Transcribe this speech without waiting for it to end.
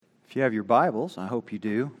If you have your Bibles, I hope you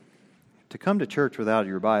do, to come to church without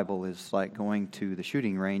your Bible is like going to the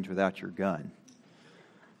shooting range without your gun.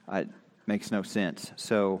 It makes no sense.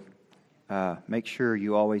 So make sure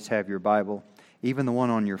you always have your Bible. Even the one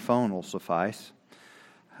on your phone will suffice.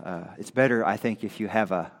 It's better, I think, if you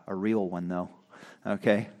have a real one, though.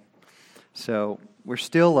 Okay? So we're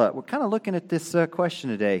kind of looking at this question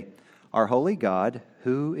today. Our holy God,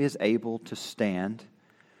 who is able to stand,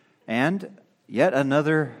 and yet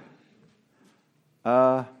another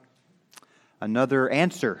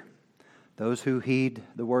answer. Those who heed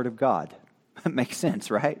the Word of God. That makes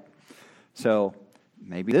sense, right? So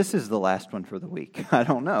maybe this is the last one for the week. I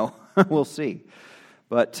don't know. We'll see.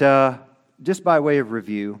 But just by way of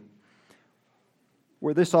review,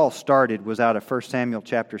 where this all started was out of 1 Samuel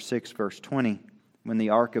chapter 6, verse 20, when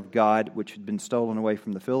the ark of God, which had been stolen away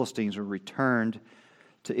from the Philistines, was returned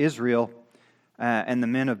to Israel, and the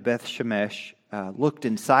men of Beth Shemesh looked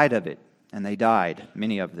inside of it, and they died,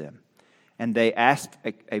 many of them. And they asked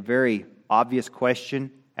a very obvious question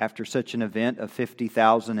after such an event of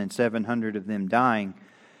 50,700 of them dying: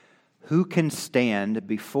 who can stand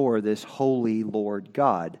before this holy Lord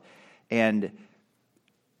God? And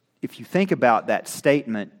if you think about that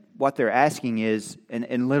statement, what they're asking is,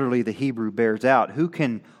 and literally the Hebrew bears out, who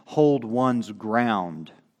can hold one's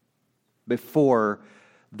ground before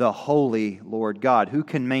the holy Lord God? Who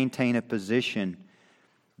can maintain a position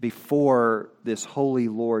before this holy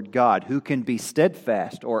Lord God? Who can be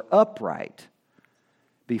steadfast or upright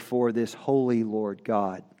before this holy Lord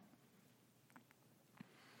God?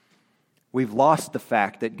 We've lost the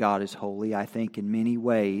fact that God is holy, I think, in many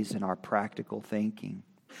ways in our practical thinking.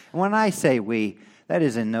 And when I say we, that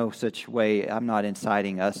is in no such way, I'm not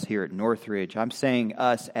inciting us here at Northridge. I'm saying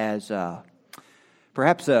us as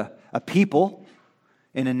perhaps a people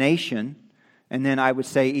in a nation. And then I would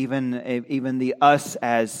say even the us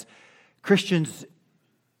as Christians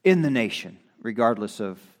in the nation, regardless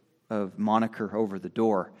of moniker over the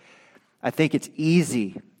door. I think it's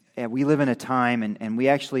easy. We live in a time and we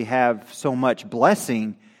actually have so much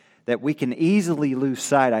blessing that we can easily lose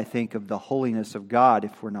sight, I think, of the holiness of God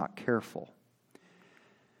if we're not careful.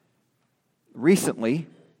 Recently,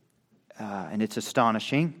 and it's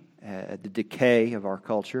astonishing, the decay of our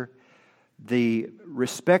culture, the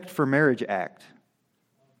Respect for Marriage Act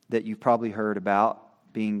that you've probably heard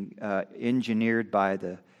about being engineered by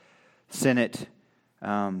the Senate,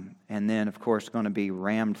 and then, of course, going to be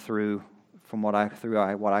rammed through from what I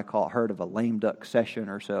heard of a lame duck session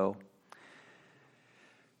or so.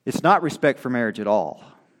 It's not respect for marriage at all,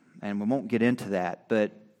 and we won't get into that.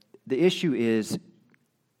 But the issue is,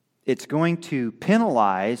 it's going to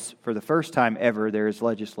penalize, for the first time ever, there is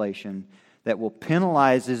legislation that will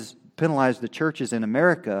penalize the churches in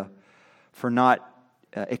America for not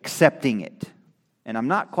accepting it. And I'm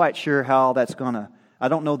not quite sure how that's going to, I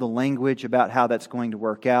don't know the language about how that's going to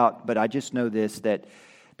work out, but I just know this, that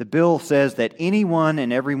the bill says that anyone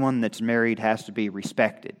and everyone that's married has to be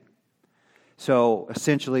respected. So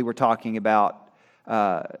essentially we're talking about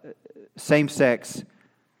same-sex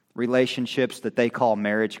relationships that they call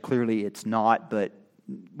marriage. Clearly it's not, but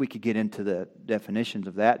we could get into the definitions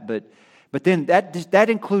of that. But then that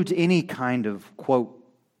includes any kind of, quote,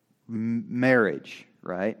 marriage,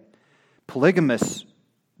 right? Polygamous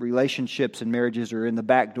relationships and marriages are in the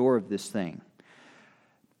back door of this thing.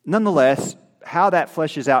 Nonetheless, how that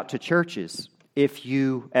fleshes out to churches, if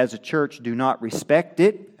you as a church do not respect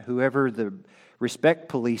it, whoever the respect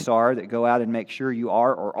police are that go out and make sure you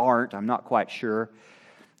are or aren't, I'm not quite sure,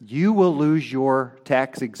 you will lose your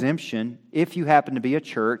tax exemption if you happen to be a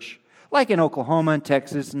church, like in Oklahoma and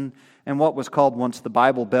Texas and what was called once the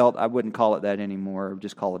Bible Belt. I wouldn't call it that anymore. I would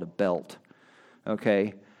just call it a belt.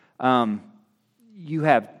 Okay? You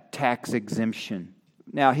have tax exemption.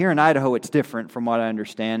 Now, here in Idaho, it's different from what I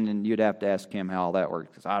understand, and you'd have to ask him how all that works,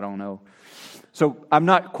 because I don't know. So I'm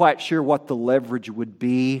not quite sure what the leverage would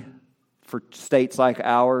be for states like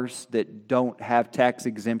ours that don't have tax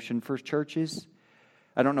exemption for churches.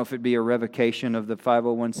 I don't know if it'd be a revocation of the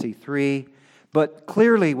 501c3, but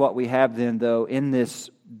clearly what we have then, though, in this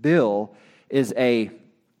bill is a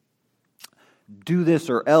do this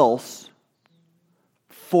or else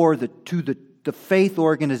for the faith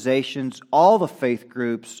organizations, all the faith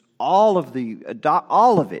groups, all of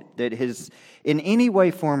it that is in any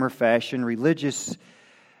way, form, or fashion religious,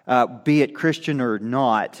 be it Christian or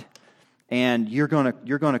not, and you're going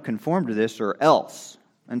to conform to this or else.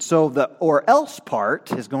 And so the or else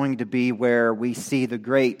part is going to be where we see the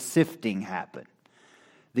great sifting happen.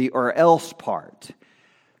 The or else part.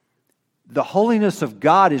 The holiness of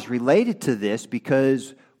God is related to this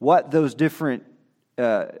because what those different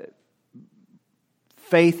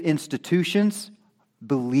faith institutions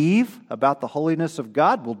believe about the holiness of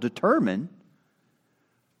God will determine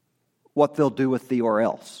what they'll do with the or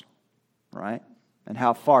else, right? And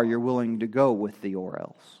how far you're willing to go with the or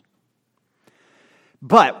else.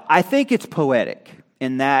 But I think it's poetic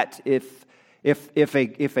in that if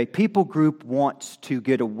a people group wants to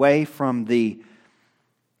get away from the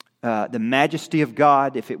majesty of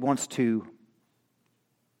God, if it wants to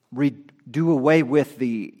do away with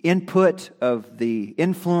the input of the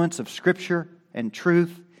influence of Scripture and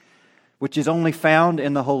truth, which is only found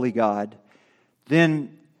in the holy God,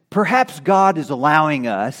 then perhaps God is allowing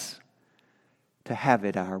us to have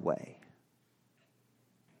it our way.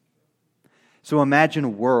 So imagine a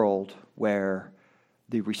world where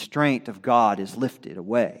the restraint of God is lifted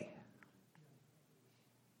away.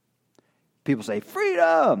 People say,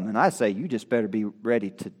 freedom! And I say, you just better be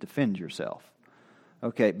ready to defend yourself.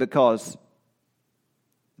 Okay, because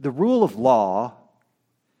the rule of law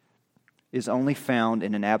is only found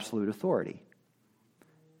in an absolute authority.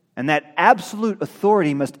 And that absolute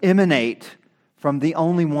authority must emanate from the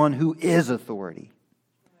only one who is authority.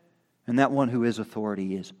 And that one who is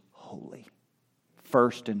authority is holy,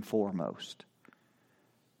 first and foremost.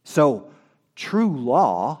 So, true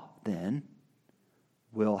law, then,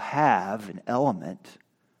 will have an element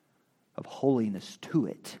of holiness to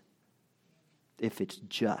it, if it's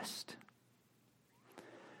just.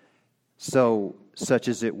 So, such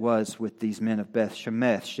as it was with these men of Beth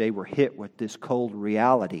Shemesh, they were hit with this cold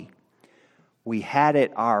reality. We had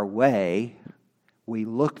it our way. We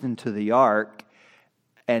looked into the ark,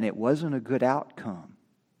 and it wasn't a good outcome.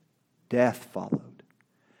 Death followed.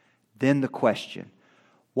 Then the question,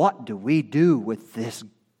 what do we do with this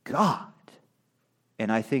God?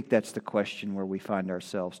 And I think that's the question where we find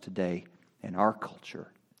ourselves today in our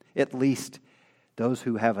culture. At least those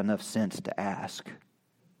who have enough sense to ask,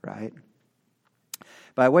 right?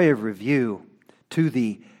 By way of review, to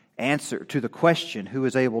the answer, to the question, who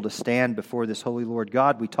is able to stand before this holy Lord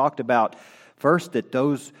God, we talked about first that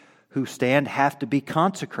those who stand have to be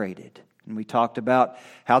consecrated. And we talked about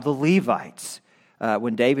how the Levites,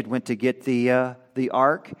 when David went to get the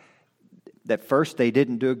ark, that first they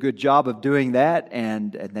didn't do a good job of doing that,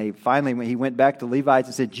 and they finally, when he went back to the Levites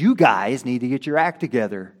and said, you guys need to get your act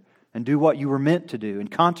together and do what you were meant to do and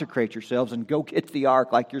consecrate yourselves and go get the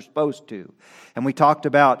ark like you're supposed to. And we talked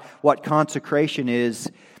about what consecration is,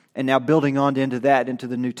 and now building on into that, into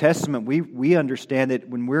the New Testament, we understand that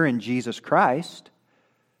when we're in Jesus Christ,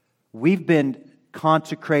 we've been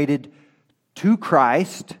consecrated to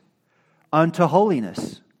Christ unto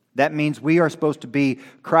holiness. That means we are supposed to be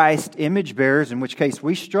Christ image bearers, in which case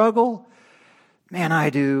we struggle. Man, I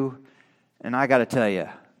do. And I got to tell you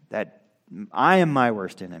that I am my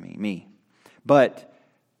worst enemy, me. But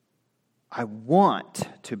I want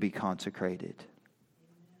to be consecrated.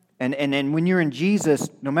 And when you're in Jesus,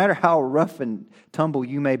 no matter how rough and tumble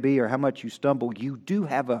you may be or how much you stumble, you do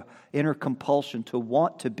have an inner compulsion to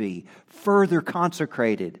want to be further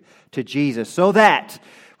consecrated to Jesus, so that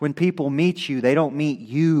when people meet you, they don't meet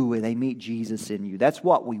you, they meet Jesus in you. That's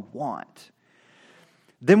what we want.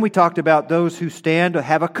 Then we talked about those who stand to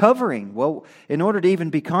have a covering. Well, in order to even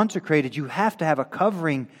be consecrated, you have to have a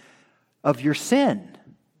covering of your sin.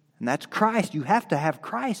 And that's Christ. You have to have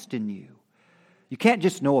Christ in you. You can't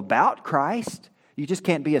just know about Christ. You just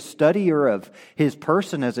can't be a studier of His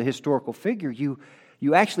person as a historical figure.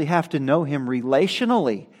 You actually have to know Him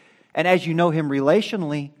relationally. And as you know Him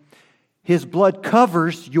relationally, His blood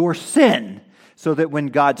covers your sin, so that when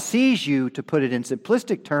God sees you, to put it in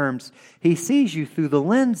simplistic terms, He sees you through the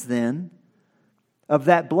lens then of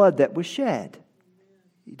that blood that was shed.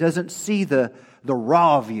 He doesn't see the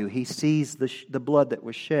raw view. He sees the blood that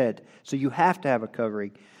was shed. So you have to have a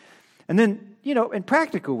covering. And then, in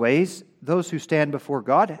practical ways, those who stand before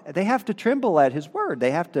God, they have to tremble at His word.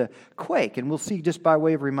 They have to quake. And we'll see just by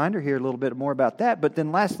way of reminder here a little bit more about that. But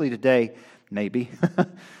then lastly today, maybe,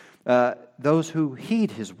 those who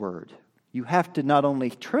heed His word. You have to not only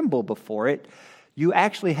tremble before it, you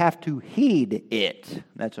actually have to heed it.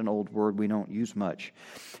 That's an old word we don't use much.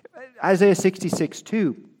 Isaiah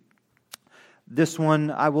 66:2. This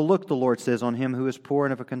one, I will look, the Lord says, on him who is poor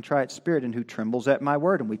and of a contrite spirit and who trembles at my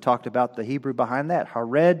word. And we talked about the Hebrew behind that.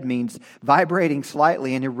 Hared means vibrating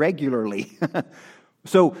slightly and irregularly.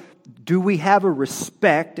 So, do we have a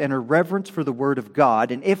respect and a reverence for the word of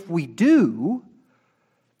God? And if we do,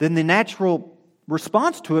 then the natural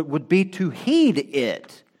response to it would be to heed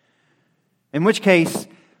it. In which case,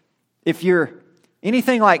 if you're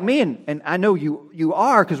anything like me, and I know you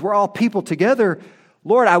are, because we're all people together,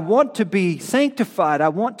 Lord, I want to be sanctified. I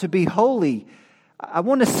want to be holy. I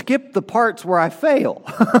want to skip the parts where I fail,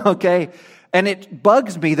 okay? And it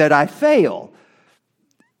bugs me that I fail.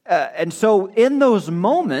 And so in those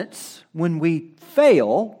moments when we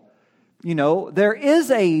fail, there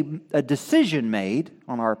is a decision made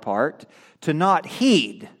on our part to not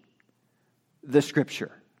heed the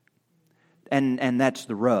Scripture. And that's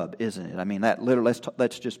the rub, isn't it? I mean, that literally,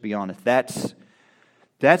 let's just be honest.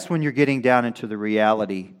 That's when you're getting down into the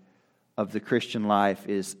reality of the Christian life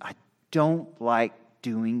is, I don't like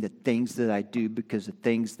doing the things that I do because the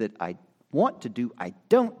things that I want to do, I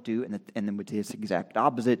don't do, and then with this exact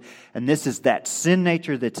opposite. And this is that sin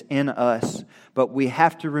nature that's in us. But we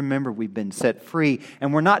have to remember we've been set free,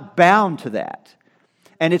 and we're not bound to that.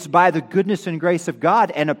 And it's by the goodness and grace of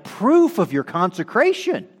God and a proof of your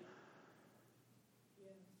consecration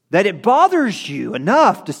that it bothers you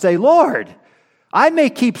enough to say, Lord, I may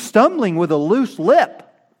keep stumbling with a loose lip.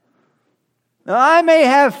 I may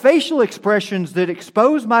have facial expressions that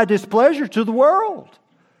expose my displeasure to the world,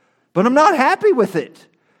 but I'm not happy with it.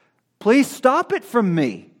 Please stop it from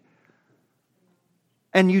me.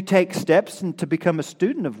 And you take steps to become a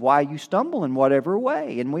student of why you stumble in whatever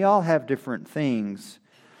way. And we all have different things.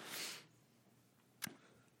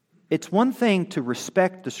 It's one thing to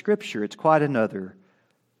respect the Scripture. It's quite another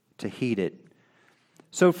to heed it.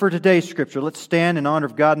 So for today's Scripture, let's stand in honor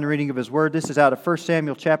of God in the reading of His Word. This is out of 1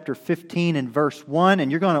 Samuel chapter 15 and verse 1.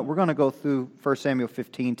 And we're going to go through 1 Samuel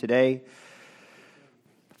 15 today.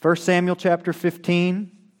 1 Samuel chapter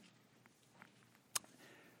 15.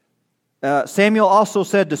 Samuel also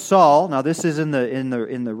said to Saul, now this is in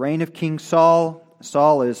the reign of King Saul.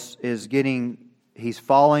 Saul he's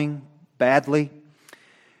falling badly.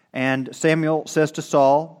 And Samuel says to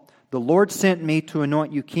Saul, the Lord sent me to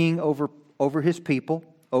anoint you king over His people,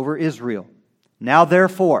 over Israel. Now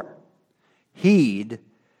therefore, heed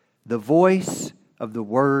the voice of the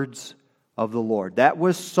words of the Lord. That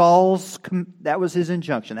was his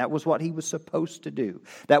injunction. That was what he was supposed to do.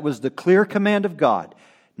 That was the clear command of God.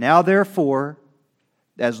 Now therefore,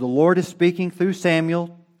 as the Lord is speaking through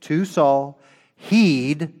Samuel to Saul,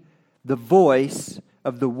 heed the voice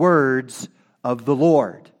of the words of the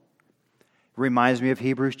Lord. Reminds me of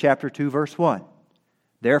Hebrews chapter 2 verse 1.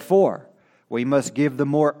 Therefore, we must give the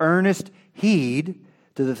more earnest heed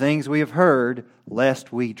to the things we have heard,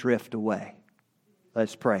 lest we drift away.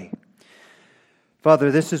 Let's pray.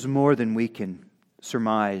 Father, this is more than we can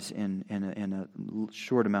surmise in a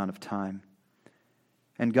short amount of time.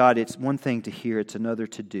 And God, it's one thing to hear, it's another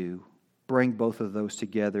to do. Bring both of those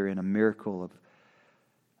together in a miracle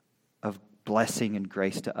of blessing and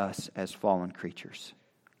grace to us as fallen creatures.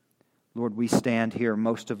 Lord, we stand here,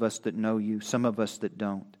 most of us that know You, some of us that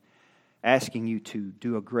don't, asking You to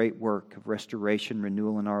do a great work of restoration,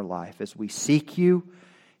 renewal in our life as we seek You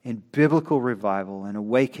in biblical revival and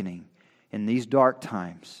awakening in these dark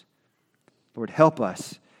times. Lord, help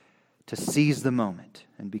us to seize the moment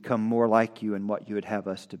and become more like You and what You would have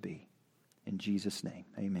us to be. In Jesus' name,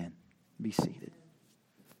 amen. Be seated.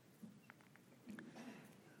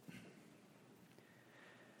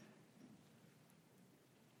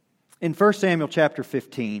 In 1 Samuel chapter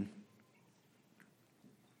 15,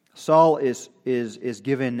 Saul is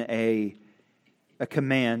given a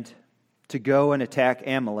command to go and attack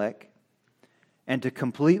Amalek and to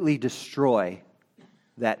completely destroy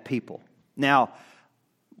that people. Now,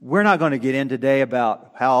 we're not going to get in today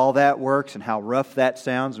about how all that works and how rough that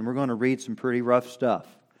sounds, and we're going to read some pretty rough stuff.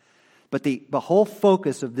 But the whole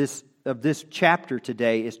focus of this chapter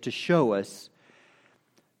today is to show us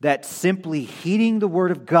that simply heeding the Word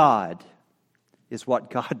of God is what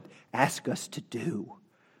God asks us to do.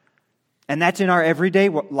 And that's in our everyday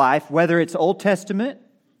life, whether it's Old Testament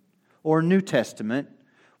or New Testament,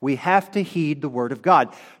 we have to heed the Word of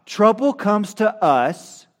God. Trouble comes to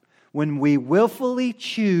us when we willfully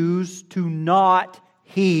choose to not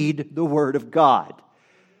heed the Word of God.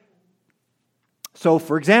 So,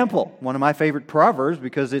 for example, one of my favorite proverbs,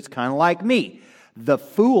 because it's kind of like me, the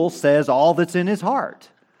fool says all that's in his heart.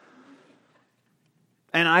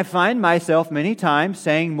 And I find myself many times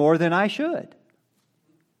saying more than I should,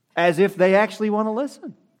 as if they actually want to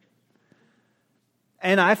listen.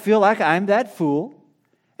 And I feel like I'm that fool.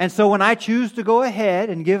 And so when I choose to go ahead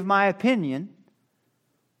and give my opinion,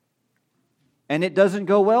 and it doesn't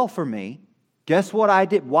go well for me, guess what I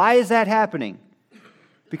did? Why is that happening?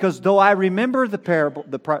 Because though I remember the parable,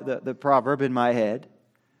 the proverb in my head,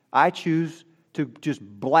 I choose to just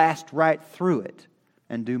blast right through it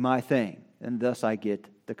and do my thing. And thus I get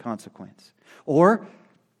the consequence. Or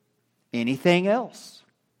anything else.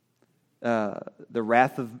 The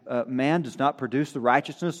wrath of man does not produce the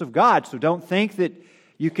righteousness of God. So don't think that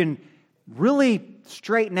you can really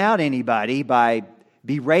straighten out anybody by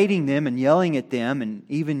berating them and yelling at them and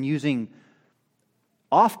even using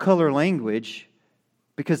off-color language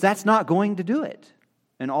because that's not going to do it.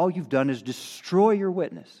 And all you've done is destroy your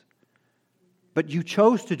witness. But you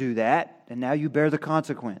chose to do that, and now you bear the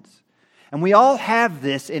consequence. And we all have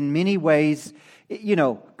this in many ways,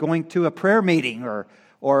 going to a prayer meeting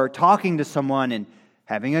or talking to someone and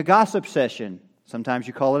having a gossip session. Sometimes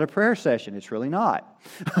you call it a prayer session. It's really not.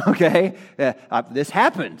 Okay? This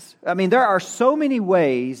happens. I mean, there are so many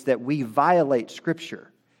ways that we violate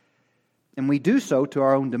Scripture. And we do so to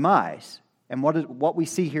our own demise. And what we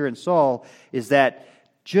see here in Saul is that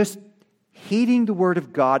just heeding the Word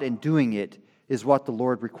of God and doing it is what the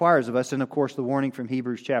Lord requires of us. And of course, the warning from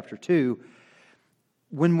Hebrews chapter 2,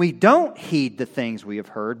 when we don't heed the things we have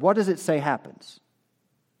heard, what does it say happens?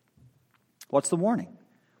 What's the warning?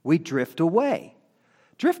 We drift away.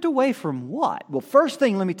 Drift away from what? Well, first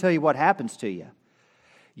thing, let me tell you what happens to you.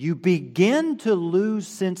 You begin to lose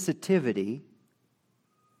sensitivity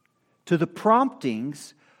to the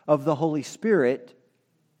promptings of the Holy Spirit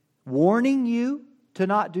warning you to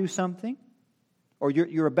not do something, or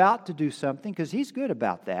you're about to do something, because He's good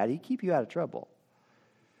about that. He'll keep you out of trouble.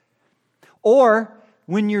 Or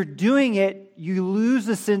when you're doing it, you lose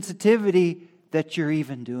the sensitivity that you're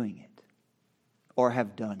even doing it or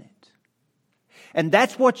have done it. And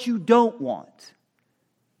that's what you don't want.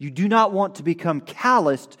 You do not want to become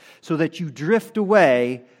calloused so that you drift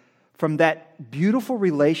away from that beautiful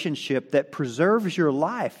relationship that preserves your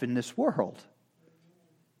life in this world.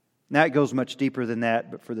 Now, it goes much deeper than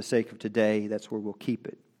that, but for the sake of today, that's where we'll keep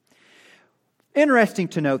it. Interesting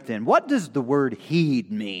to note then, what does the word heed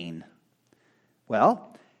mean?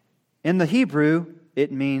 Well, in the Hebrew,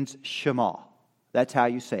 it means shema. That's how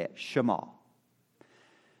you say it, shema.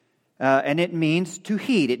 And it means to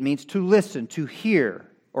heed. It means to listen, to hear,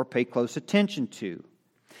 or pay close attention to.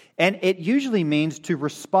 And it usually means to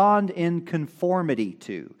respond in conformity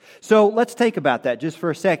to. So let's think about that just for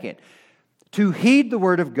a second. To heed the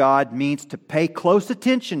Word of God means to pay close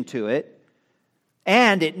attention to it,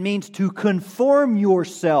 and it means to conform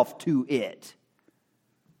yourself to it.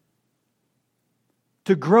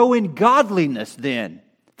 To grow in godliness then.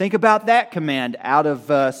 Think about that command out of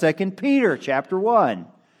 2 Peter chapter 1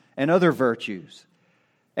 and other virtues.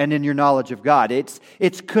 And in your knowledge of God.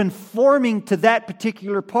 It's conforming to that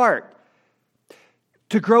particular part.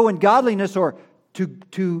 To grow in godliness or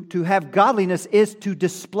to have godliness is to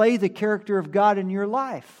display the character of God in your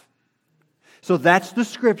life. So that's the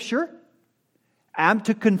Scripture. I'm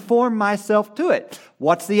to conform myself to it.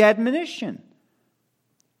 What's the admonition?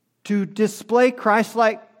 To display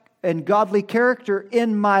Christ-like and godly character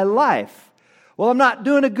in my life. Well, I'm not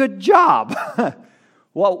doing a good job.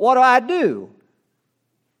 Well, what do?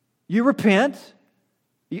 You repent.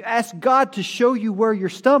 You ask God to show you where you're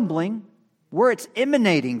stumbling, where it's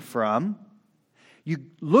emanating from. You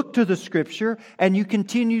look to the Scripture and you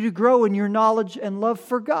continue to grow in your knowledge and love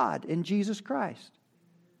for God in Jesus Christ.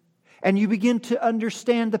 And you begin to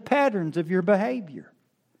understand the patterns of your behavior.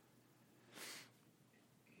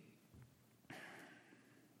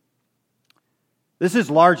 This is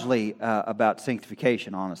largely about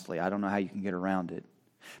sanctification, honestly. I don't know how you can get around it.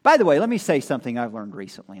 By the way, let me say something I've learned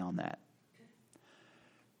recently on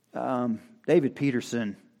that. David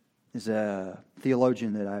Peterson is a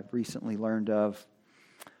theologian that I've recently learned of.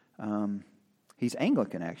 He's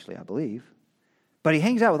Anglican, actually, I believe. But he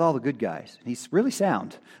hangs out with all the good guys. He's really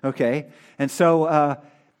sound, okay? And so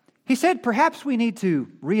he said, perhaps we need to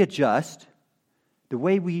readjust the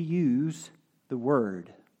way we use the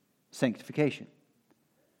word sanctification.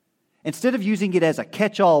 Instead of using it as a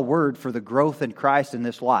catch-all word for the growth in Christ in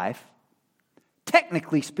this life,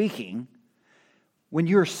 technically speaking, when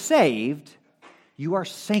you're saved, you are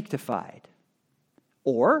sanctified.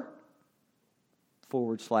 Or,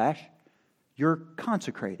 / you're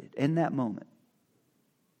consecrated in that moment.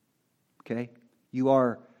 Okay? You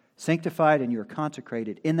are sanctified and you're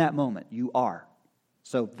consecrated in that moment. You are.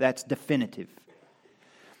 So that's definitive.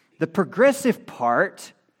 The progressive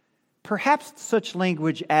part, perhaps such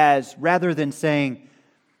language as, rather than saying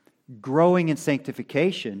growing in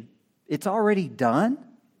sanctification, it's already done,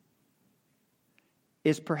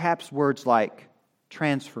 is perhaps words like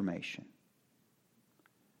transformation,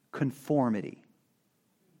 conformity,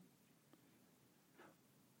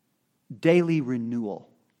 daily renewal.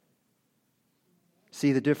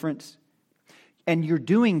 See the difference? And you're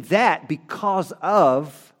doing that because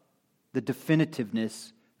of the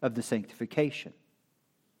definitiveness of the sanctification.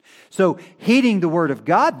 So, heeding the Word of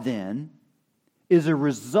God then is a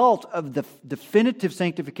result of the definitive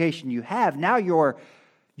sanctification you have. Now you're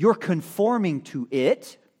conforming to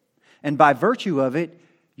it, and by virtue of it,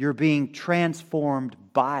 you're being transformed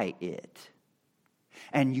by it.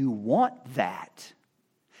 And you want that.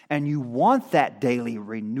 And you want that daily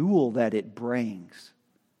renewal that it brings.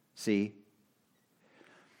 See?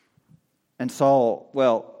 And Saul,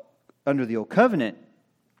 well, under the Old Covenant,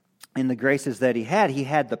 in the graces that he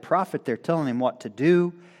had the prophet there telling him what to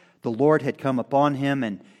do. The Lord had come upon him,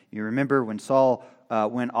 and you remember when Saul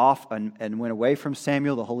went off and went away from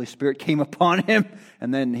Samuel, the Holy Spirit came upon him,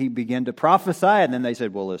 and then he began to prophesy, and then they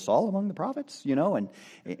said, well, is Saul among the prophets?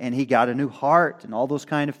 And he got a new heart and all those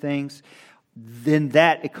kind of things. Then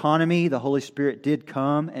that economy, the Holy Spirit did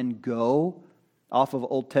come and go off of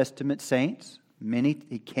Old Testament saints. Many,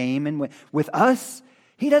 he came and went. With us,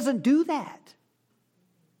 he doesn't do that.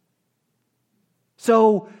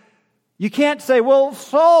 So you can't say, well,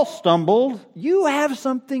 Saul stumbled. You have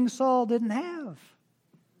something Saul didn't have.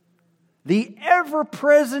 The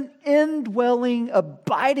ever-present, indwelling,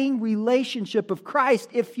 abiding relationship of Christ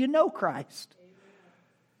if you know Christ.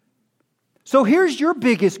 So here's your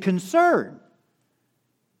biggest concern.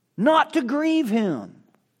 Not to grieve Him.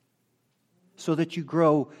 So that you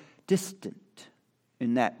grow distant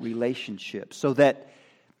in that relationship. So that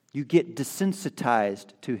you get desensitized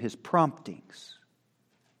to His promptings.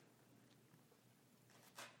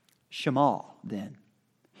 Shema, then.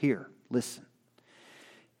 Here, listen.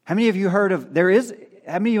 How many of you heard of, how many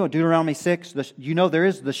of you know Deuteronomy 6? You know there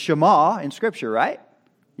is the Shema in Scripture, right?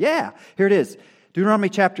 Yeah, here it is. Deuteronomy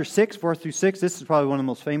chapter 6, 4 through 6. This is probably one of the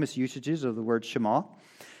most famous usages of the word Shema.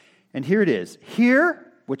 And here it is.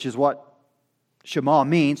 Hear, which is what Shema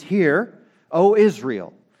means. Hear, O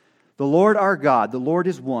Israel, the Lord our God, the Lord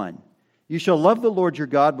is one. You shall love the Lord your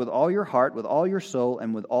God with all your heart, with all your soul,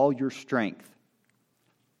 and with all your strength.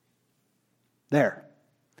 There.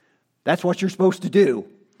 That's what you're supposed to do.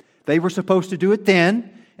 They were supposed to do it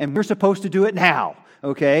then, and we're supposed to do it now.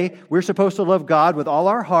 Okay? We're supposed to love God with all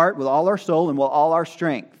our heart, with all our soul, and with all our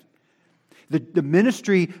strength. The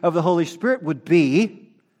ministry of the Holy Spirit would be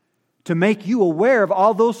to make you aware of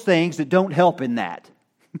all those things that don't help in that.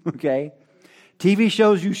 Okay? TV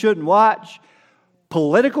shows you shouldn't watch.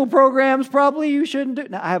 Political programs probably you shouldn't do.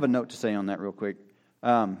 Now, I have a note to say on that real quick.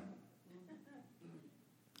 Because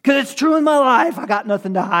it's true in my life. I got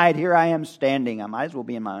nothing to hide. Here I am standing. I might as well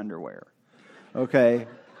be in my underwear. Okay?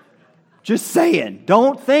 Just saying.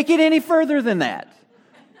 Don't think it any further than that.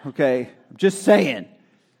 Okay? Just saying.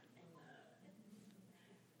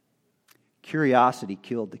 Curiosity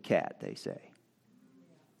killed the cat, they say.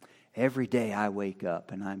 Every day I wake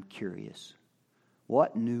up and I'm curious.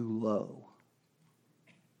 What new low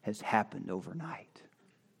has happened overnight?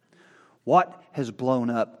 What has blown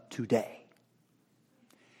up today?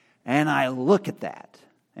 And I look at that,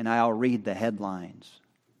 and I'll read the headlines,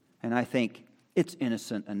 and I think, it's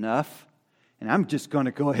innocent enough, and I'm just going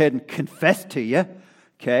to go ahead and confess to you,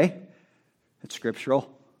 okay? It's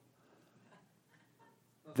scriptural.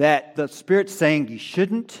 That the Spirit's saying you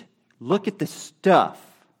shouldn't look at this stuff.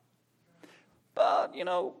 But,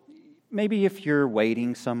 maybe if you're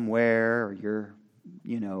waiting somewhere, or you're,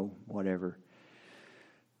 whatever,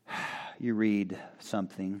 you read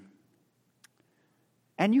something,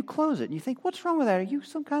 and you close it, and you think, what's wrong with that? Are you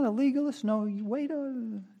some kind of legalist? No, you wait.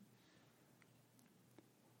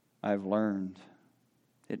 I've learned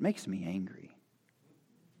it makes me angry.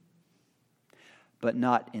 But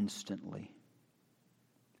not instantly.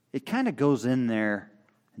 It kind of goes in there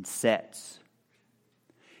and sets.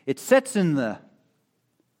 It sets in the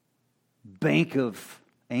bank of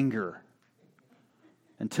anger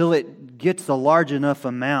until it gets a large enough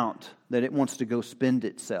amount that it wants to go spend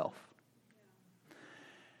itself.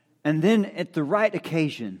 And then at the right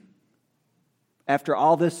occasion, after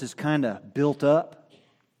all this is kind of built up,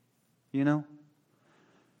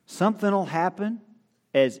 something will happen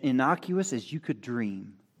as innocuous as you could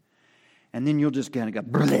dream. And then you'll just kind of go,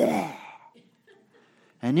 bleh.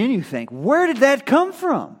 And then you think, where did that come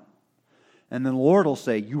from? And then the Lord will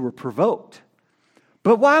say, you were provoked.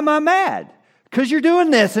 But why am I mad? Because you're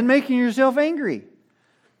doing this and making yourself angry.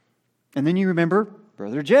 And then you remember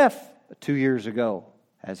Brother Jeff 2 years ago,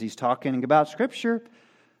 as he's talking about Scripture,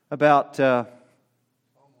 about, Psalm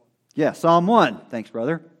 1. Thanks,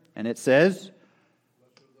 brother. And it says,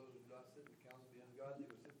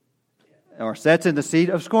 or sits in the seat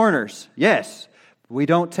of scorners. Yes, we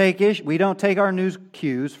don't take our news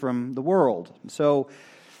cues from the world. So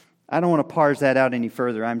I don't want to parse that out any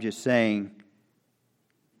further. I'm just saying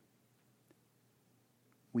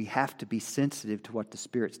we have to be sensitive to what the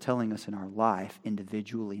Spirit's telling us in our life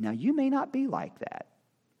individually. Now, you may not be like that.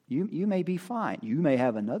 You may be fine. You may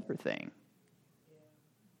have another thing.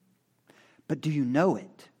 But do you know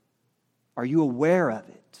it? Are you aware of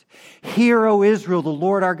it? Hear, O Israel, the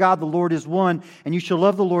Lord our God, the Lord is one, and you shall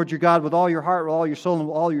love the Lord your God with all your heart, with all your soul, and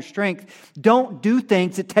with all your strength. Don't do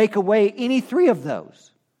things that take away any three of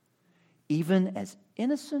those, even as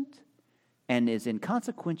innocent and as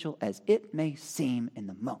inconsequential as it may seem in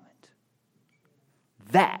the moment.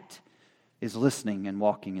 That is listening and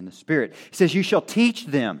walking in the Spirit. He says, you shall teach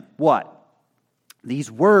them what?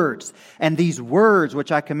 These words, and these words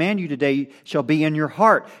which I command you today shall be in your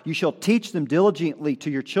heart. You shall teach them diligently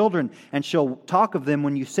to your children, and shall talk of them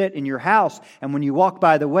when you sit in your house, and when you walk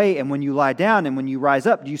by the way, and when you lie down, and when you rise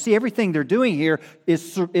up. Do you see everything they're doing here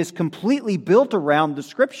is completely built around the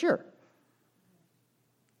Scripture?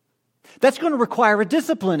 That's going to require a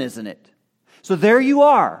discipline, isn't it? So there you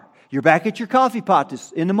are. You're back at your coffee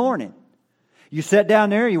pot in the morning. You sit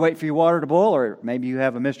down there, you wait for your water to boil, or maybe you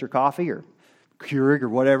have a Mr. Coffee or Keurig or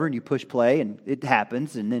whatever, and you push play, and it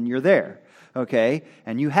happens, and then you're there, okay?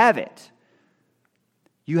 And you have it.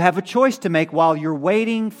 You have a choice to make while you're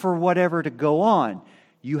waiting for whatever to go on.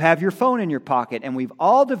 You have your phone in your pocket, and we've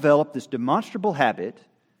all developed this demonstrable habit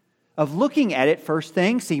of looking at it first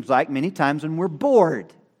thing, seems like many times when we're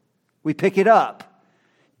bored. We pick it up.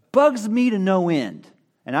 Bugs me to no end,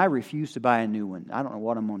 and I refuse to buy a new one. I don't know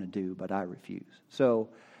what I'm going to do, but I refuse. So,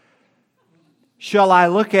 shall I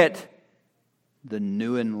look at the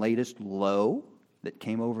new and latest low that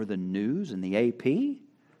came over the news and the AP?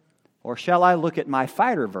 Or shall I look at my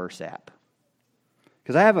Fighterverse app?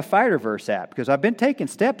 Because I have a Fighterverse app, because I've been taking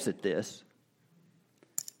steps at this.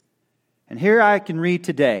 And here I can read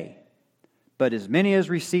today, but as many as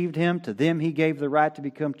received him, to them he gave the right to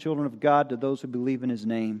become children of God, to those who believe in his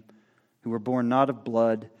name, who were born not of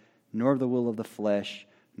blood, nor of the will of the flesh,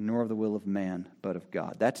 nor of the will of man, but of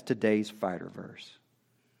God. That's today's Fighterverse.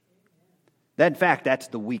 In fact, that's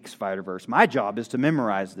the week's Fighterverse. My job is to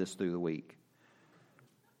memorize this through the week.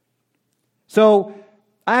 So,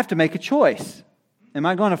 I have to make a choice. Am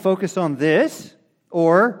I going to focus on this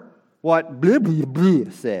or what blah, blah,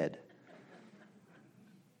 blah said?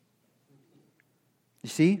 You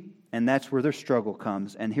see? And that's where their struggle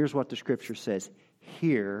comes. And here's what the Scripture says.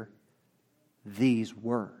 Hear these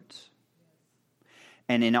words.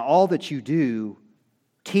 And in all that you do,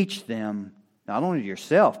 teach them not only to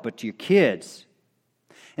yourself, but to your kids.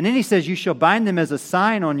 And then he says, you shall bind them as a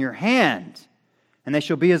sign on your hand, and they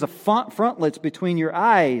shall be as a frontlets between your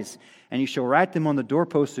eyes, and you shall write them on the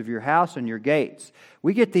doorposts of your house and your gates.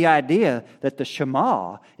 We get the idea that the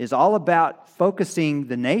Shema is all about focusing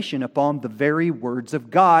the nation upon the very words of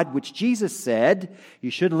God, which Jesus said,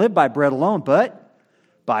 you shouldn't live by bread alone, but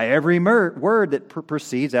by every word that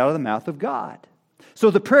proceeds out of the mouth of God. So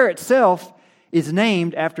the prayer itself is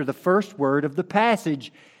named after the first word of the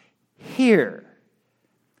passage, hear.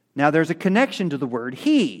 Now there's a connection to the word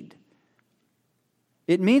heed.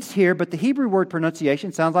 It means hear, but the Hebrew word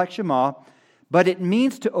pronunciation sounds like Shema, but it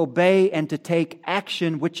means to obey and to take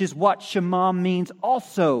action, which is what Shema means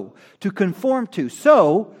also, to conform to.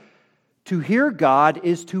 So, to hear God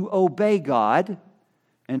is to obey God,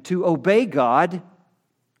 and to obey God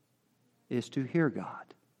is to hear God.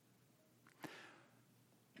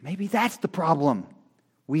 Maybe that's the problem.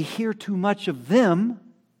 We hear too much of them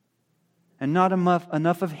and not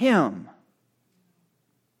enough of Him.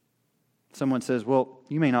 Someone says, well,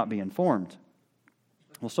 you may not be informed.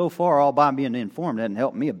 Well, so far, all by being informed hasn't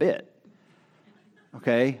helped me a bit.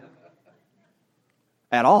 Okay?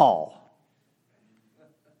 At all.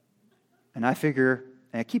 And I figure,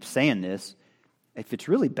 and I keep saying this, if it's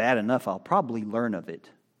really bad enough, I'll probably learn of it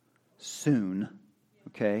soon.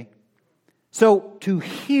 Okay? So, to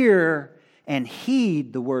hear and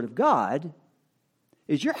heed the Word of God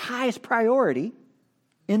is your highest priority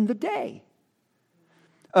in the day.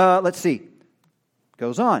 Let's see.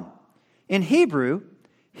 Goes on. In Hebrew,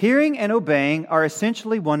 hearing and obeying are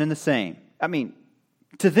essentially one and the same. I mean,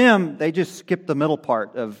 to them, they just skip the middle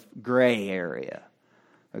part of gray area.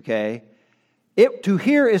 Okay? To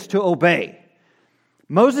hear is to obey.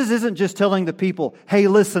 Moses isn't just telling the people, hey,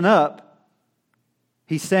 listen up.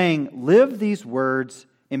 He's saying, live these words,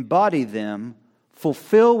 embody them,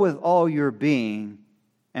 fulfill with all your being,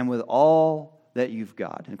 and with all that you've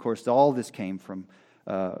got. And of course, all this came from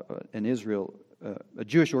in Israel, a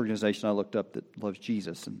Jewish organization I looked up that loves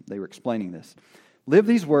Jesus, and they were explaining this. Live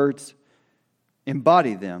these words,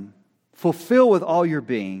 embody them, fulfill with all your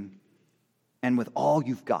being, and with all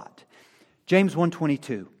you've got. James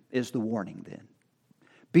 1:22 is the warning then.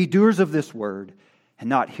 Be doers of this word, and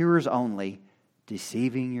not hearers only,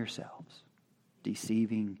 deceiving yourselves.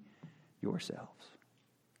 Deceiving yourselves.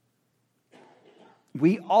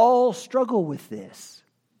 We all struggle with this.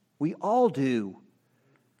 We all do.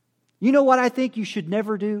 You know what I think you should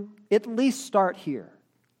never do? At least start here.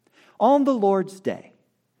 On the Lord's day,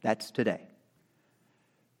 that's today.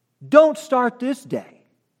 Don't start this day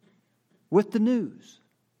with the news.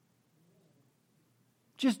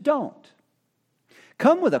 Just don't.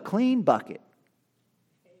 Come with a clean bucket.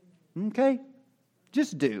 Okay?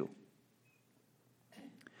 Just do.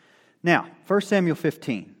 Now, 1 Samuel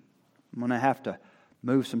 15. I'm going to have to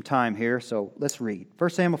move some time here, so let's read. 1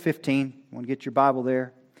 Samuel 15. You want to get your Bible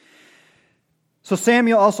there? So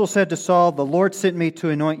Samuel also said to Saul, "The Lord sent me to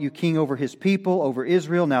anoint you king over His people, over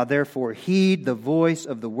Israel. Now therefore heed the voice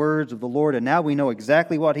of the words of the Lord." And now we know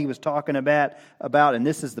exactly what he was talking about, and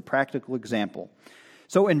this is the practical example.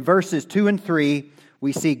 So in verses 2 and 3,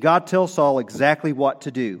 we see God tell Saul exactly what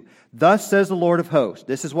to do. "Thus says the Lord of hosts,"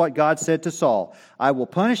 this is what God said to Saul, "I will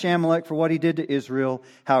punish Amalek for what he did to Israel,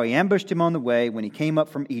 how he ambushed him on the way when he came up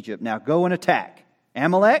from Egypt. Now go and attack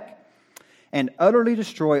Amalek and utterly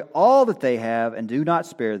destroy all that they have, and do not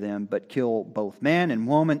spare them, but kill both man and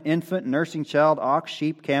woman, infant, nursing child, ox,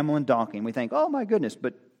 sheep, camel, and donkey." And we think, oh my goodness,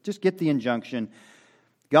 but just get the injunction.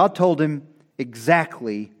 God told him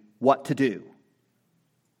exactly what to do.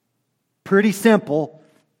 Pretty simple.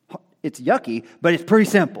 It's yucky, but it's pretty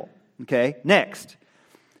simple. Okay, next.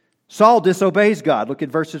 Saul disobeys God. Look at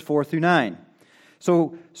verses 4 through 9.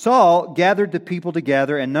 "So Saul gathered the people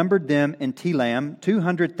together and numbered them in Telam,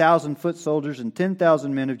 200,000 foot soldiers and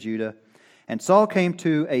 10,000 men of Judah. And Saul came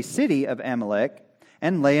to a city of Amalek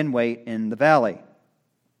and lay in wait in the valley.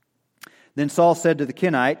 Then Saul said to the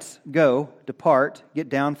Kenites, 'Go, depart, get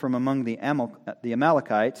down from among the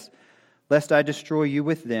Amalekites, lest I destroy you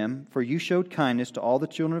with them, for you showed kindness to all the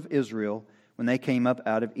children of Israel when they came up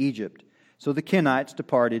out of Egypt.' So the Kenites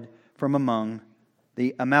departed from among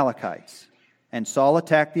the Amalekites. And Saul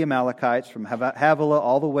attacked the Amalekites from Havilah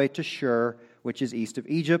all the way to Shur, which is east of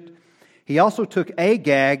Egypt. He also took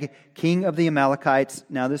Agag, king of the Amalekites."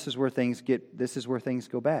 Now this is where things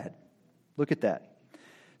go bad. Look at that.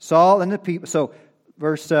 Saul and the people. So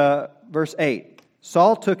verse 8.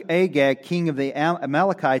 "Saul took Agag, king of the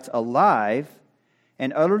Amalekites, alive,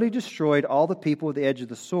 and utterly destroyed all the people with the edge of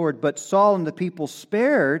the sword. But Saul and the people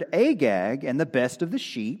spared Agag and the best of the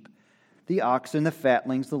sheep, the oxen, the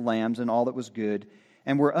fatlings, the lambs, and all that was good,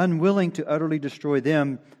 and were unwilling to utterly destroy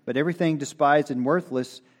them, but everything despised and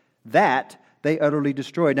worthless, that they utterly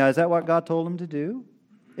destroyed." Now, is that what God told them to do?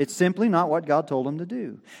 It's simply not what God told them to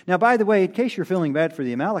do. Now, by the way, in case you're feeling bad for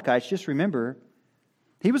the Amalekites, just remember,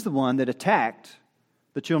 he was the one that attacked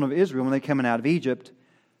the children of Israel when they were coming out of Egypt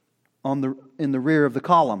in the rear of the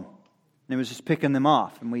column. And it was just picking them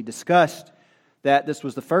off. And we discussed that this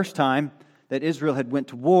was the first time that Israel had went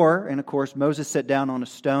to war, and of course Moses sat down on a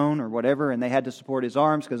stone or whatever, and they had to support his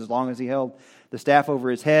arms, because as long as he held the staff over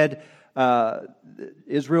his head,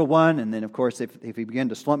 Israel won. And then of course if he began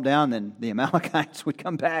to slump down, then the Amalekites would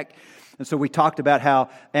come back. And so we talked about how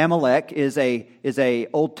Amalek is a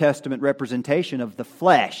Old Testament representation of the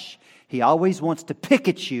flesh. He always wants to pick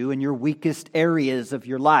at you in your weakest areas of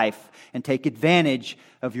your life and take advantage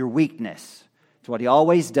of your weakness. It's what he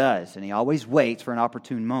always does, and he always waits for an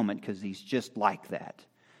opportune moment because he's just like that.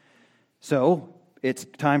 So, it's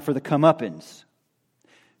time for the comeuppance.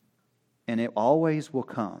 And it always will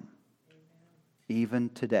come, even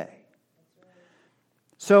today.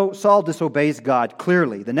 So, Saul disobeys God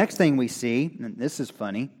clearly. The next thing we see, and this is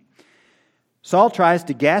funny, Saul tries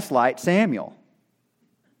to gaslight Samuel.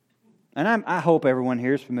 And I hope everyone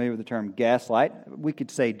here is familiar with the term gaslight. We could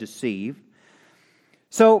say deceive.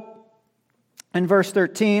 So, in verse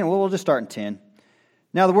 13, we'll just start in 10.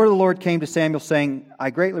 "Now the word of the Lord came to Samuel, saying, I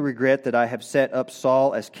greatly regret that I have set up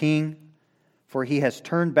Saul as king, for he has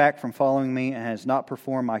turned back from following me and has not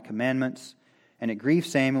performed my commandments. And it grieved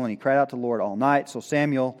Samuel, and he cried out to the Lord all night. So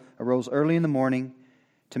Samuel arose early in the morning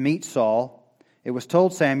to meet Saul. It was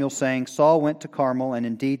told Samuel, saying, Saul went to Carmel, and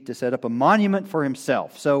indeed to set up a monument for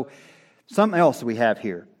himself." So, something else we have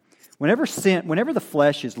here. Whenever the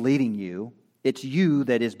flesh is leading you, it's you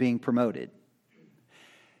that is being promoted.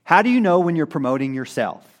 How do you know when you're promoting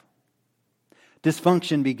yourself?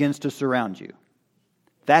 Dysfunction begins to surround you.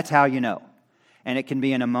 That's how you know. And it can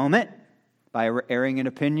be in a moment, by airing an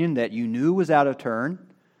opinion that you knew was out of turn,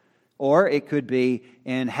 or it could be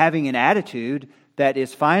in having an attitude that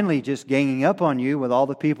is finally just ganging up on you with all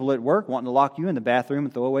the people at work wanting to lock you in the bathroom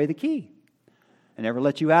and throw away the key and never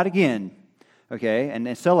let you out again, okay,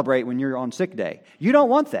 and celebrate when you're on sick day. You don't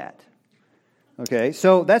want that, okay?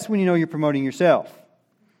 So that's when you know you're promoting yourself.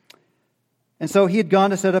 And so he had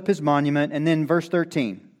gone to set up his monument, and then verse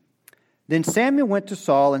 13. "Then Samuel went to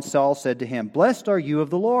Saul, and Saul said to him, Blessed are you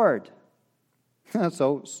of the Lord."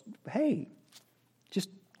 So, hey, just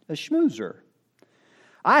a schmoozer.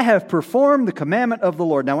 I have performed the commandment of the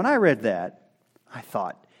Lord. Now, when I read that, I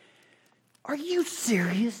thought, are you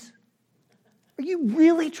serious? Are you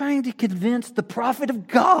really trying to convince the prophet of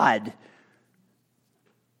God?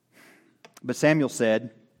 But Samuel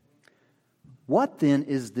said, what then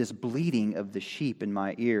is this bleating of the sheep in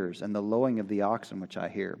my ears and the lowing of the oxen which I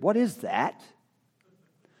hear? What is that?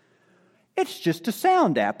 It's just a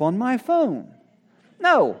sound app on my phone.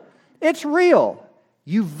 No, it's real.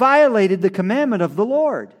 You violated the commandment of the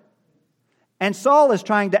Lord. And Saul is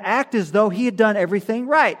trying to act as though he had done everything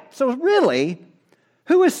right. So really,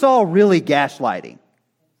 who is Saul really gaslighting?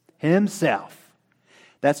 Himself.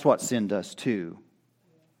 That's what sin does too.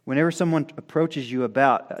 Whenever someone approaches you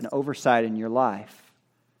about an oversight in your life,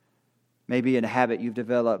 maybe a habit you've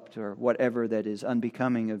developed or whatever that is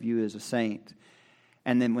unbecoming of you as a saint,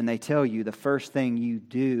 and then when they tell you, the first thing you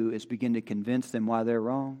do is begin to convince them why they're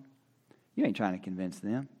wrong, you ain't trying to convince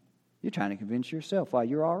them. You're trying to convince yourself why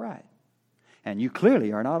you're all right. And you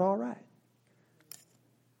clearly are not all right.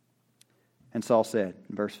 And Saul said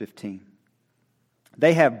in verse 15,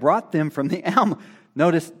 they have brought them from the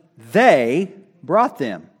Notice, they brought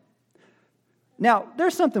them. Now,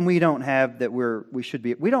 there's something we don't have that we're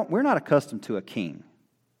not accustomed to a king.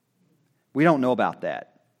 We don't know about that.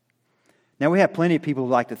 Now, we have plenty of people who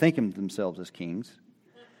like to think of themselves as kings.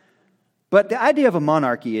 But the idea of a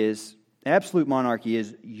monarchy is, absolute monarchy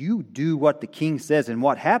is, you do what the king says, and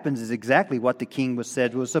what happens is exactly what the king was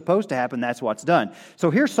supposed to happen. That's what's done. So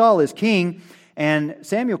here Saul is king, and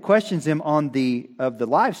Samuel questions him of the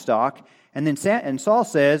livestock, and Saul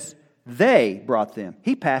says, they brought them.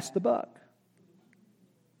 He passed the buck.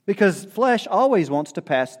 Because flesh always wants to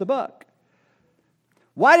pass the buck.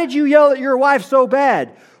 Why did you yell at your wife so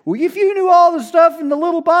bad? Well, if you knew all the stuff in the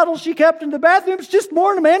little bottles she kept in the bathroom, it's just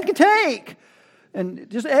more than a man can take. And it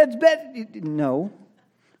just adds no.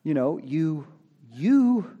 You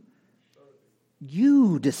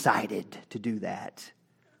decided to do that.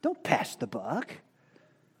 Don't pass the buck.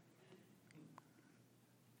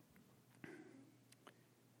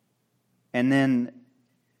 And then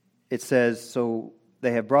it says, so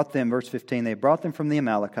they have brought them, verse 15, they brought them from the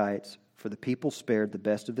Amalekites, for the people spared the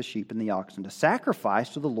best of the sheep and the oxen to sacrifice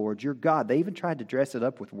to the Lord your God. They even tried to dress it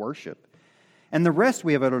up with worship. And the rest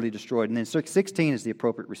we have utterly destroyed. And then 16 is the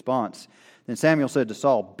appropriate response. Then Samuel said to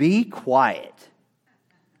Saul, be quiet.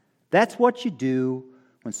 That's what you do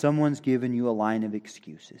when someone's given you a line of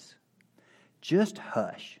excuses. Just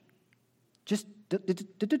hush. Just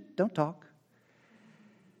don't talk.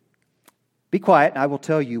 Be quiet, and I will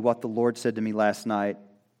tell you what the Lord said to me last night.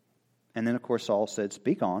 And then, of course, Saul said,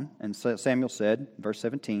 speak on. And Samuel said, verse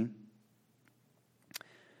 17,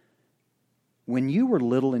 when you were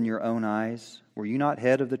little in your own eyes, were you not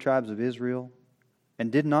head of the tribes of Israel?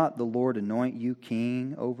 And did not the Lord anoint you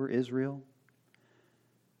king over Israel?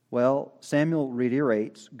 Well, Samuel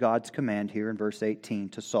reiterates God's command here in verse 18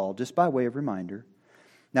 to Saul, just by way of reminder.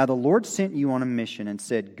 Now the Lord sent you on a mission and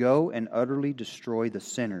said, go and utterly destroy the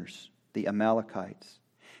sinners, the Amalekites,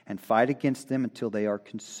 and fight against them until they are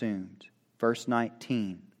consumed. Verse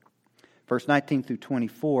 19. Verse 19 through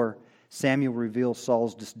 24, Samuel reveals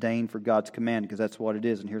Saul's disdain for God's command, because that's what it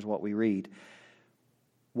is, and here's what we read.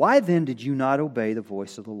 Why then did you not obey the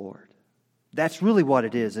voice of the Lord? That's really what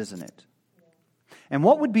it is, isn't it? And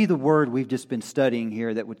what would be the word we've just been studying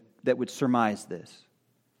here that would surmise this?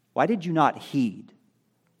 Why did you not heed?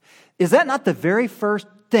 Is that not the very first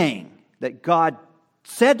thing that God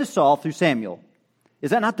said to Saul through Samuel?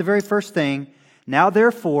 Is that not the very first thing? Now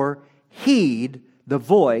therefore, heed the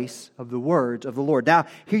voice of the words of the Lord. Now,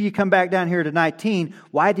 here you come back down here to 19.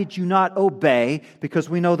 Why did you not obey? Because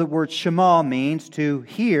we know the word Shema means to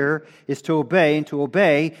hear is to obey, and to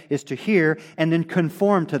obey is to hear, and then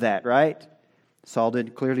conform to that, right? Saul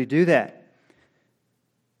didn't clearly do that.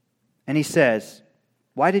 And he says,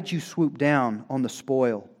 why did you swoop down on the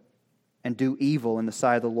spoil and do evil in the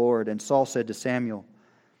sight of the Lord? And Saul said to Samuel,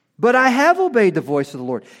 but I have obeyed the voice of the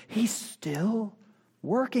Lord. He's still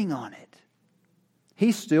working on it.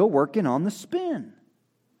 He's still working on the spin.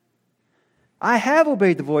 I have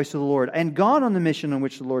obeyed the voice of the Lord and gone on the mission on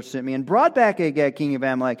which the Lord sent me and brought back Agag, king of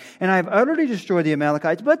Amalek, and I have utterly destroyed the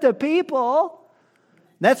Amalekites. But the people,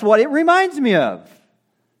 that's what it reminds me of.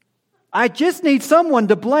 I just need someone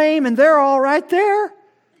to blame, and they're all right there.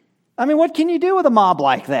 I mean, what can you do with a mob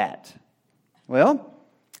like that? Well,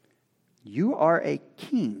 you are a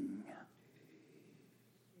king.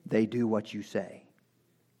 They do what you say.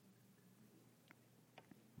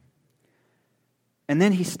 And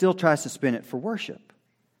then he still tries to spin it for worship.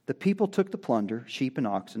 The people took the plunder, sheep and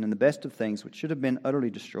oxen, and the best of things which should have been utterly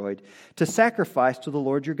destroyed, to sacrifice to the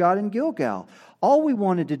Lord your God in Gilgal. All we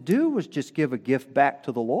wanted to do was just give a gift back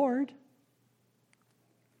to the Lord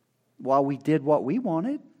while we did what we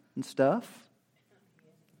wanted and stuff.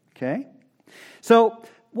 Okay? So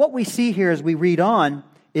what we see here as we read on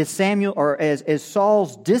is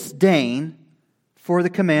Saul's disdain for the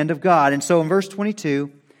command of God. And so in verse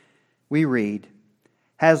 22, we read,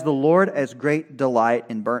 "Has the Lord as great delight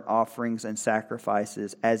in burnt offerings and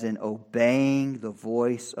sacrifices as in obeying the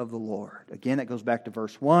voice of the Lord?" Again, that goes back to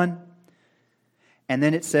verse 1. And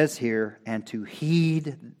then it says here, "And to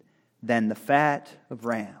heed than the fat of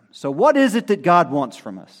rams." So what is it that God wants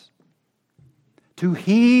from us? To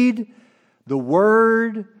heed the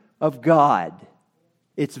Word of God.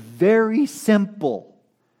 It's very simple.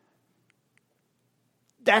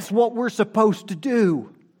 That's what we're supposed to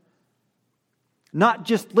do. Not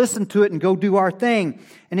just listen to it and go do our thing.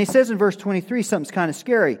 And he says in verse 23, something's kind of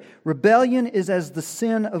scary. "Rebellion is as the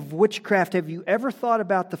sin of witchcraft." Have you ever thought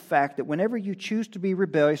about the fact that whenever you choose to be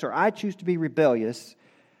rebellious, or I choose to be rebellious,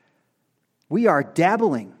 we are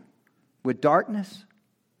dabbling with darkness?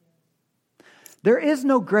 There is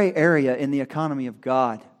no gray area in the economy of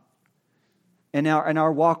God, in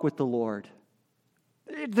our walk with the Lord.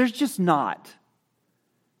 There's just not.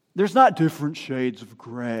 There's not different shades of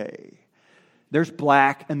gray. There's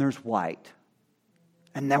black and there's white.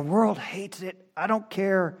 And the world hates it. I don't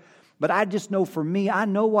care. But I just know for me, I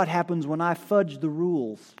know what happens when I fudge the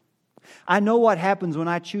rules. I know what happens when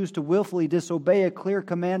I choose to willfully disobey a clear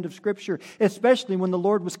command of Scripture, especially when the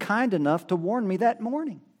Lord was kind enough to warn me that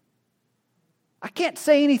morning. I can't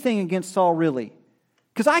say anything against Saul, really,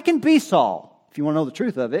 because I can be Saul. If you want to know the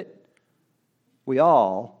truth of it, we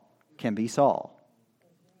all can be Saul.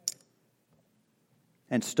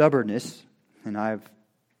 And stubbornness,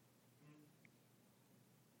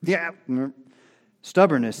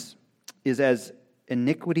 stubbornness is as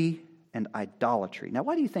iniquity and idolatry. Now,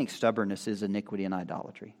 why do you think stubbornness is iniquity and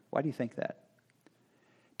idolatry? Why do you think that?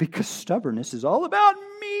 Because stubbornness is all about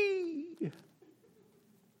me.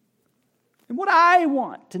 And what I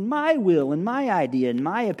want, and my will, and my idea, and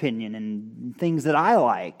my opinion, and things that I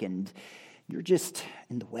like, and you're just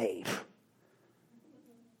in the way.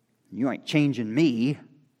 You ain't changing me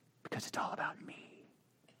because it's all about me.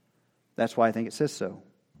 That's why I think it says so.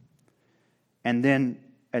 And then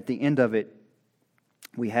at the end of it,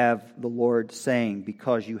 we have the Lord saying,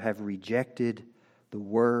 "Because you have rejected the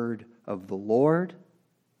word of the Lord,"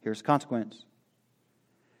 here's the consequence,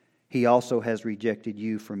 "He also has rejected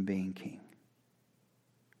you from being king."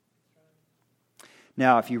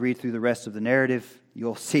 Now, if you read through the rest of the narrative,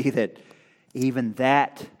 you'll see that even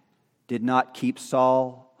that did not keep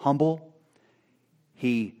Saul humble.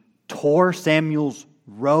 He tore Samuel's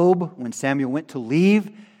robe when Samuel went to leave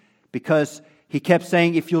because he kept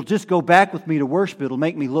saying, "If you'll just go back with me to worship, it'll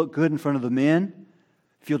make me look good in front of the men."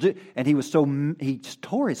 And he just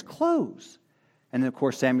tore his clothes. And then, of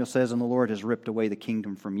course, Samuel says, "And the Lord has ripped away the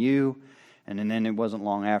kingdom from you." And then it wasn't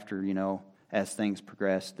long after, as things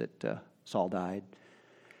progressed, that Saul died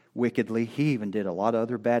wickedly. He even did a lot of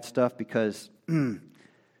other bad stuff because,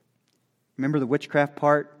 remember the witchcraft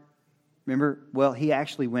part? Remember? Well, he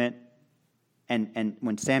actually went, and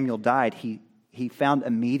when Samuel died, he found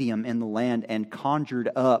a medium in the land and conjured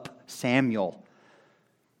up Samuel.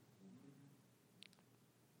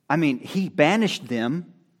 I mean, he banished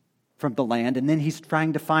them from the land, and then he's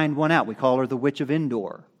trying to find one out. We call her the Witch of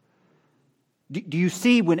Endor. Do you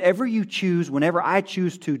see, whenever I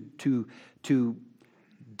choose to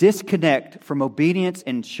disconnect from obedience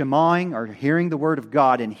and shemaiing or hearing the word of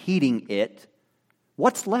God and heeding it,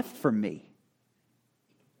 what's left for me?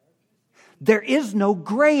 There is no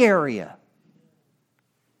gray area.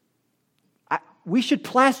 We should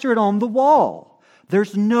plaster it on the wall.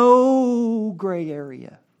 There's no gray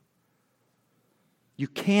area. You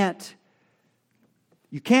can't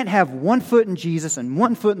have one foot in Jesus and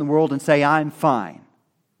one foot in the world and say, "I'm fine."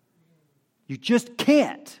 You just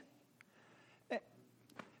can't.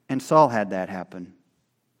 And Saul had that happen.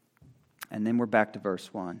 And then we're back to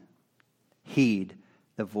verse 1. Heed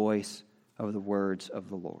the voice of the words of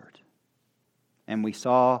the Lord. And we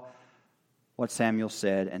saw what Samuel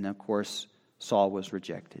said, and of course, Saul was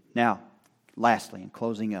rejected. Now, lastly, in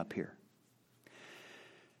closing up here,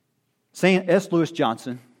 S. Lewis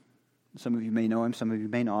Johnson, some of you may know him, some of you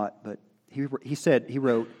may not, but he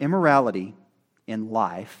wrote, "Immorality in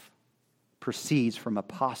life proceeds from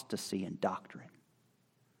apostasy in doctrine."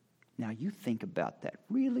 Now, you think about that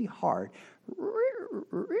really hard.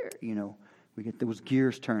 We get those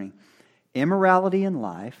gears turning. Immorality in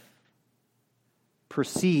life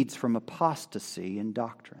proceeds from apostasy in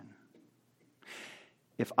doctrine.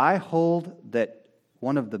 If I hold that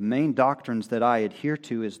one of the main doctrines that I adhere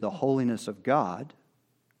to is the holiness of God.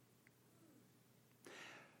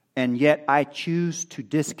 And yet I choose to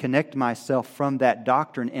disconnect myself from that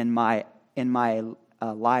doctrine in my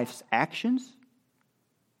life's actions.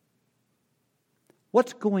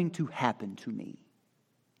 What's going to happen to me?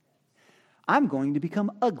 I'm going to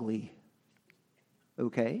become ugly.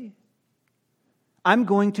 Okay? I'm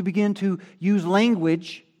going to begin to use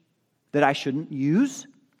language that I shouldn't use.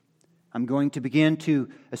 I'm going to begin to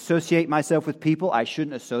associate myself with people I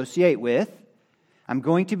shouldn't associate with. I'm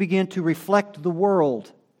going to begin to reflect the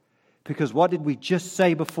world. Because what did we just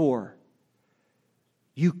say before?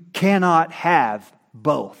 You cannot have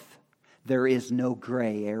both. There is no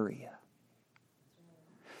gray area.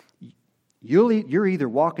 You're either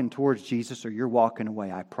walking towards Jesus or you're walking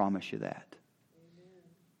away. I promise you that.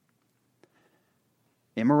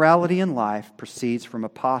 Immorality in life proceeds from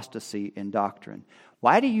apostasy in doctrine.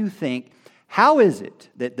 Why do you think, how is it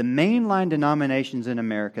that the mainline denominations in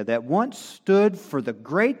America that once stood for the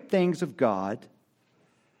great things of God,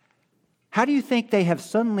 how do you think they have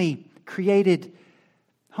suddenly created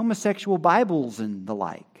homosexual Bibles and the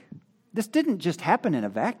like? This didn't just happen in a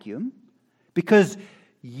vacuum, because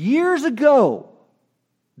years ago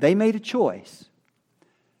they made a choice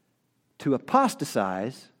to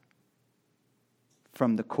apostatize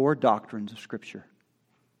from the core doctrines of Scripture.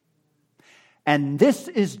 And this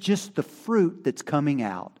is just the fruit that's coming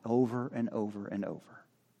out over and over and over.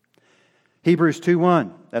 Hebrews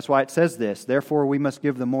 2:1, that's why it says this. Therefore we must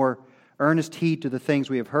give the more earnest heed to the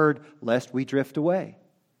things we have heard, lest we drift away.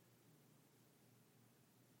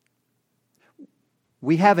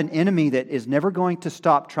 We have an enemy that is never going to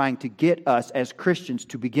stop trying to get us as Christians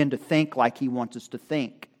to begin to think like he wants us to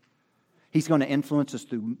think. He's going to influence us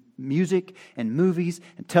through music and movies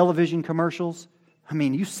and television commercials. I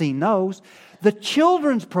mean, you've seen those. The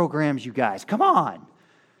children's programs, you guys, come on.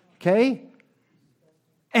 Okay?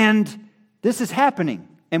 And this is happening.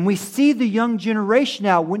 And we see the young generation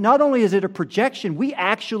now. Not only is it a projection, we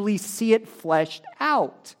actually see it fleshed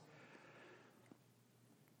out.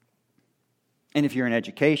 And if you're in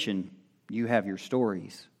education, you have your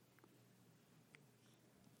stories.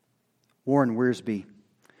 Warren Wiersbe,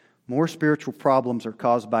 more spiritual problems are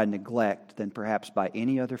caused by neglect than perhaps by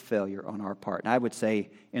any other failure on our part. And I would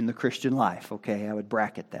say in the Christian life, okay, I would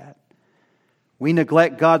bracket that. We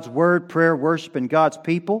neglect God's word, prayer, worship, and God's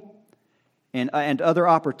people, and other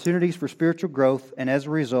opportunities for spiritual growth, and as a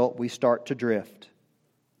result, we start to drift.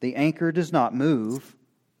 The anchor does not move,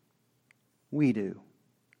 we do.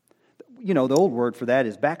 You know, the old word for that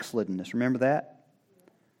is backsliddenness. Remember that?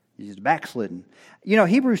 He's backslidden. You know,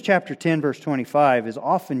 Hebrews chapter 10, verse 25 is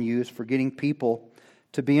often used for getting people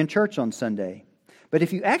to be in church on Sunday. But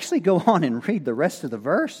if you actually go on and read the rest of the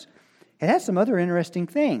verse, it has some other interesting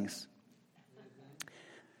things.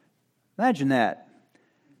 Imagine that.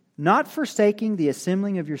 Not forsaking the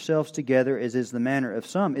assembling of yourselves together, as is the manner of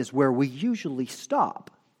some, is where we usually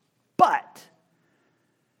stop. But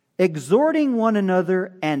exhorting one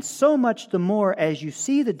another, and so much the more as you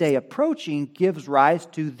see the day approaching, gives rise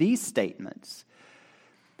to these statements.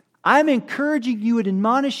 I'm encouraging you and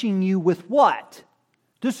admonishing you with what?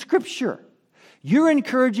 The Scripture. You're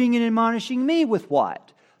encouraging and admonishing me with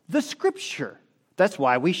what? The Scripture. That's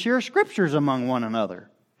why we share Scriptures among one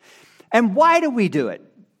another. And why do we do it?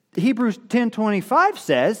 Hebrews 10:25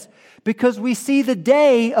 says, because we see the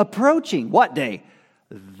day approaching. What day?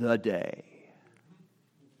 The day.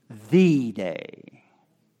 The day.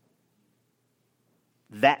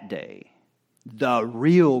 That day. The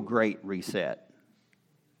real great reset.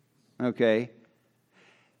 Okay?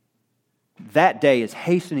 That day is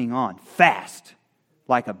hastening on fast.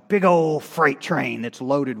 Like a big old freight train that's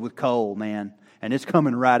loaded with coal, man. And it's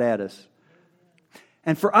coming right at us.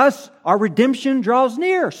 And for us, our redemption draws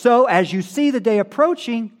near. So as you see the day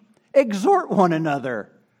approaching, exhort one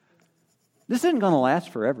another. This isn't going to last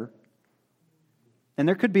forever. And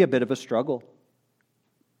there could be a bit of a struggle.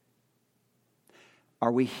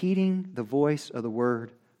 Are we heeding the voice of the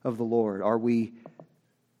word of the Lord? Are we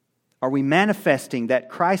manifesting that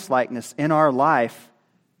Christ-likeness in our life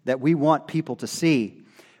that we want people to see?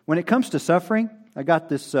 When it comes to suffering, I got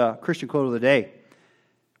this Christian quote of the day.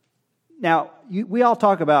 Now, we all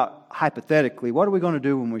talk about hypothetically, what are we going to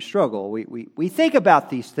do when we struggle? We think about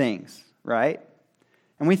these things, right?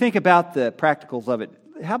 And we think about the practicals of it.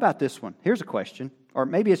 How about this one? Here's a question, or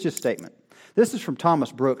maybe it's just a statement. This is from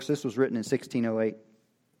Thomas Brooks. This was written in 1608.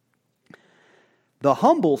 The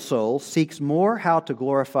humble soul seeks more how to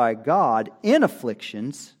glorify God in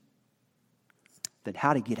afflictions than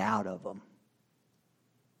how to get out of them.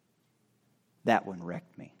 That one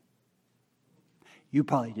wrecked me. You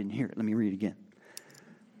probably didn't hear it. Let me read it again.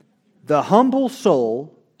 The humble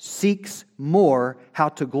soul seeks more how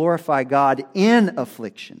to glorify God in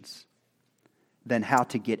afflictions than how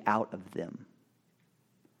to get out of them.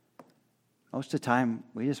 Most of the time,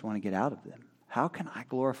 we just want to get out of them. How can I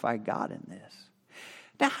glorify God in this?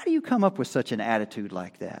 Now, how do you come up with such an attitude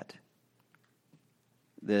like that?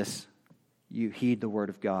 You heed the Word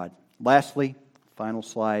of God. Lastly, final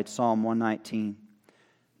slide, Psalm 119,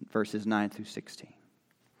 verses 9 through 16.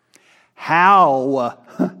 How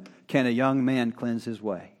can a young man cleanse his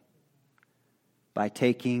way? By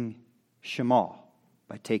taking Shema,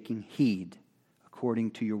 by taking heed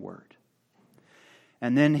according to your word.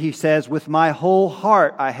 And then he says, with my whole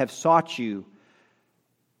heart I have sought you.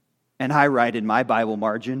 And I write in my Bible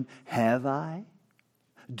margin, have I?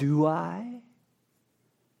 Do I?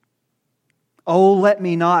 Oh, let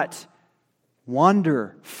me not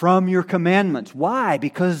wander from your commandments. Why?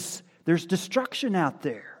 Because there's destruction out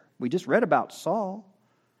there. We just read about Saul.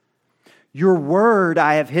 Your word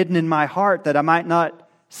I have hidden in my heart that I might not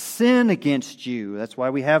sin against you. That's why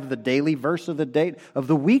we have the daily verse of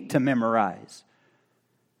the week to memorize.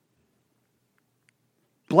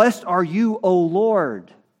 Blessed are you, O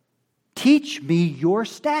Lord. Teach me your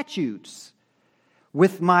statutes.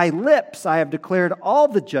 With my lips I have declared all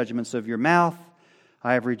the judgments of your mouth.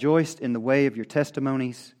 I have rejoiced in the way of your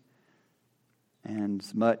testimonies. And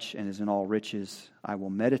as much and as in all riches, I will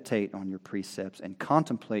meditate on your precepts and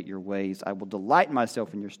contemplate your ways. I will delight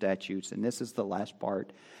myself in your statutes. And this is the last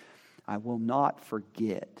part. I will not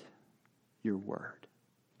forget your word.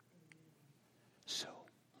 So,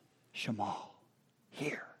 Shema,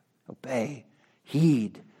 hear, obey,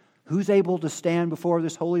 heed. Who's able to stand before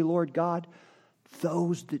this holy Lord God?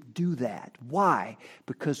 Those that do that. Why?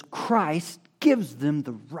 Because Christ gives them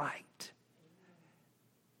the right.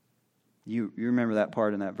 You remember that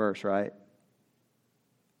part in that verse, right?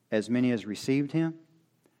 As many as received him,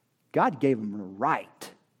 God gave them a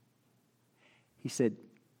right. He said,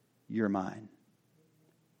 you're mine.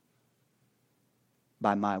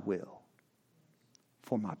 By my will.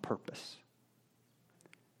 For my purpose.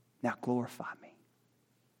 Now glorify me.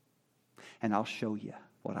 And I'll show you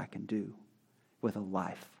what I can do with a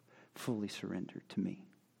life fully surrendered to me.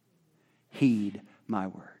 Heed my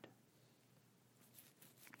word.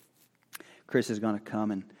 Chris is going to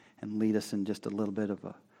come and lead us in just a little bit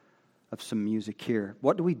of some music here.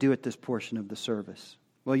 What do we do at this portion of the service?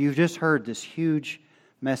 Well, you've just heard this huge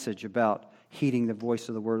message about heeding the voice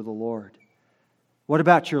of the word of the Lord. What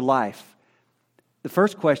about your life? The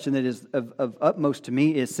first question that is of utmost to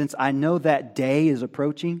me is, since I know that day is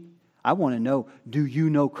approaching, I want to know, do you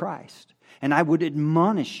know Christ? And I would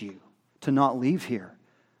admonish you to not leave here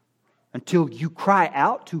until you cry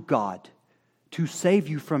out to God to save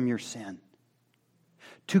you from your sin,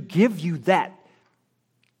 to give you that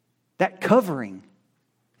covering,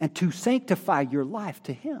 and to sanctify your life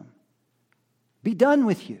to Him. Be done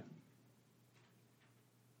with you.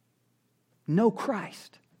 Know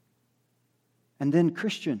Christ. And then,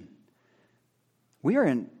 Christian, we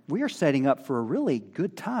are setting up for a really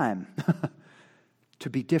good time to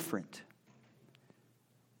be different.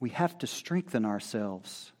 We have to strengthen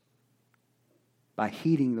ourselves by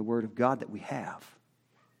heeding the Word of God that we have.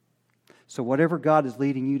 So whatever God is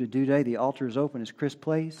leading you to do today, the altar is open as Chris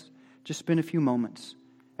plays. Just spend a few moments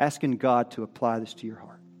asking God to apply this to your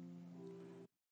heart.